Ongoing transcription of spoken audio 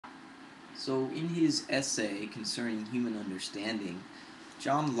So, in his essay concerning human understanding,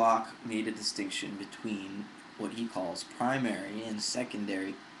 John Locke made a distinction between what he calls primary and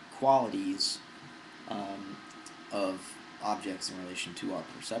secondary qualities um, of objects in relation to our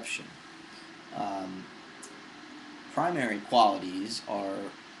perception. Um, Primary qualities are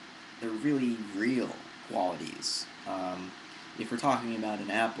they're really real qualities. If we're talking about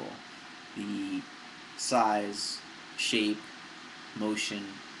an apple, the size, shape, motion,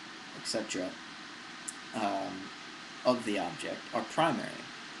 etc. Um, of the object are primary.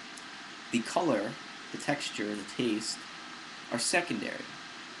 The color, the texture, the taste are secondary.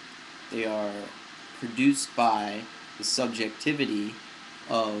 They are produced by the subjectivity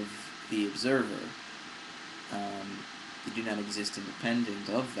of the observer. They do not exist independent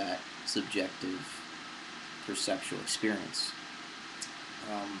of that subjective perceptual experience.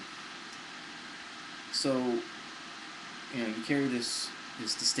 Um, so, you carry this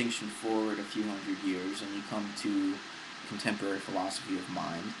distinction forward a few hundred years, and you come to contemporary philosophy of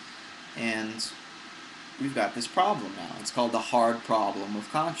mind, and we've got this problem now. It's called the hard problem of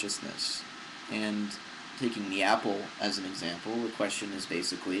consciousness. And taking the apple as an example, the question is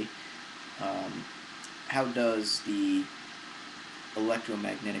basically, um, how does the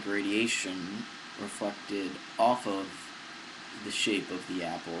electromagnetic radiation reflected off of the shape of the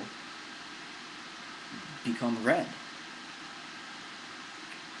apple become red?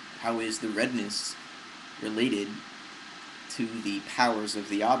 How is the redness related to the powers of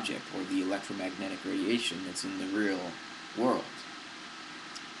the object or the electromagnetic radiation that's in the real world?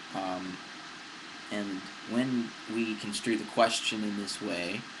 Um, and when we construe the question in this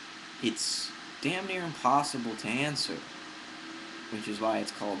way, it's damn near impossible to answer, which is why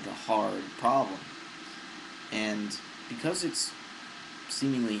it's called the hard problem. And because it's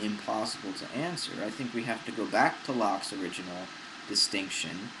seemingly impossible to answer, I think we have to go back to Locke's original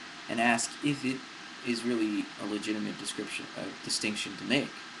distinction and ask if it is really a legitimate distinction to make.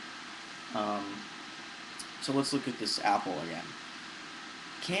 Um, so let's look at this apple again.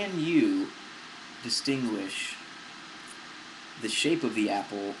 Can you distinguish the shape of the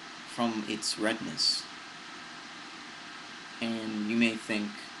apple from its redness? And you may think,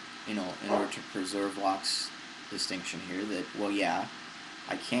 in order to preserve Locke's distinction here, that, well, yeah,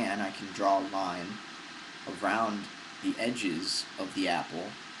 I can draw a line around the edges of the apple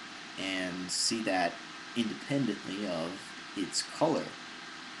and see that independently of its color.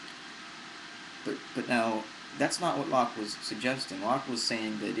 But now, that's not what Locke was suggesting. Locke was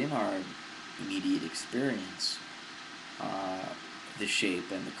saying that in our immediate experience, the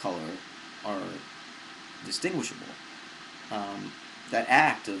shape and the color are distinguishable. That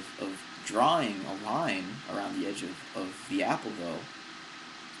act of drawing a line around the edge of the apple, though,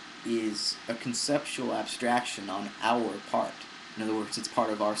 is a conceptual abstraction on our part. In other words, it's part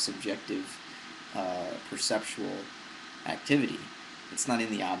of our subjective perceptual activity. It's not in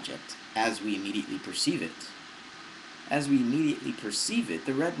the object as we immediately perceive it. As we immediately perceive it,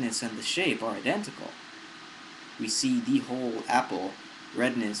 the redness and the shape are identical. We see the whole apple,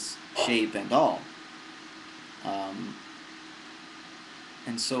 redness, shape, and all.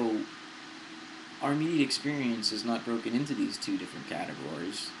 And so our immediate experience is not broken into these two different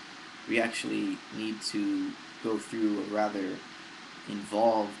categories. We actually need to go through a rather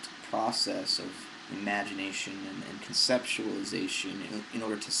involved process of imagination and conceptualization in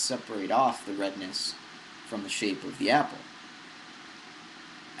order to separate off the redness from the shape of the apple.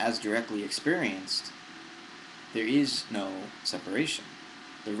 As directly experienced, there is no separation.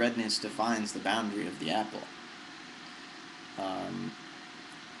 The redness defines the boundary of the apple.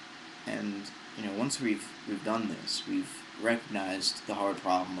 And once we've done this, we've recognized the hard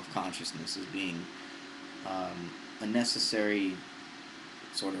problem of consciousness as being a necessary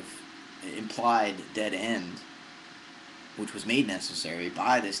sort of implied dead end, which was made necessary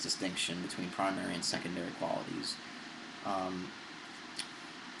by this distinction between primary and secondary qualities.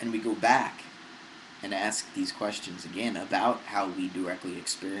 And we go back and ask these questions again about how we directly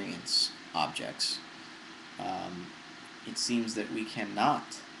experience objects. It seems that we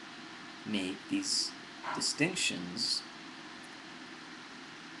cannot make these distinctions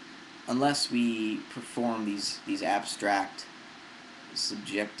unless we perform these abstract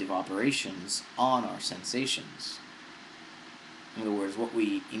subjective operations on our sensations. In other words, what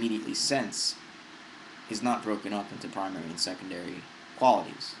we immediately sense is not broken up into primary and secondary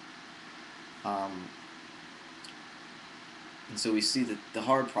qualities. And so we see that the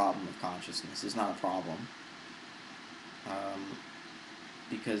hard problem of consciousness is not a problem,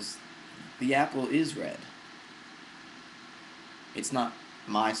 because the apple is red. It's not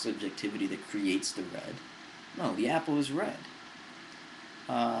my subjectivity that creates the red. No, the apple is red.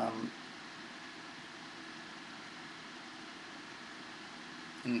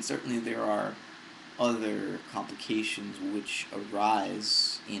 And certainly there are other complications which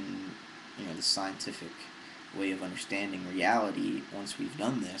arise in, the scientific way of understanding reality once we've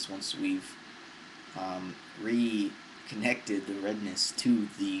done this, once we've reconnected the redness to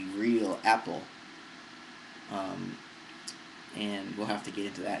the real apple. Um, and we'll have to get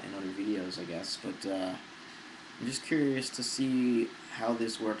into that in other videos, I guess. But I'm just curious to see how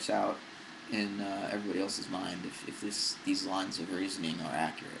this works out in everybody else's mind, if these lines of reasoning are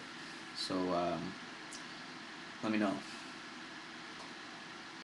accurate. So let me know.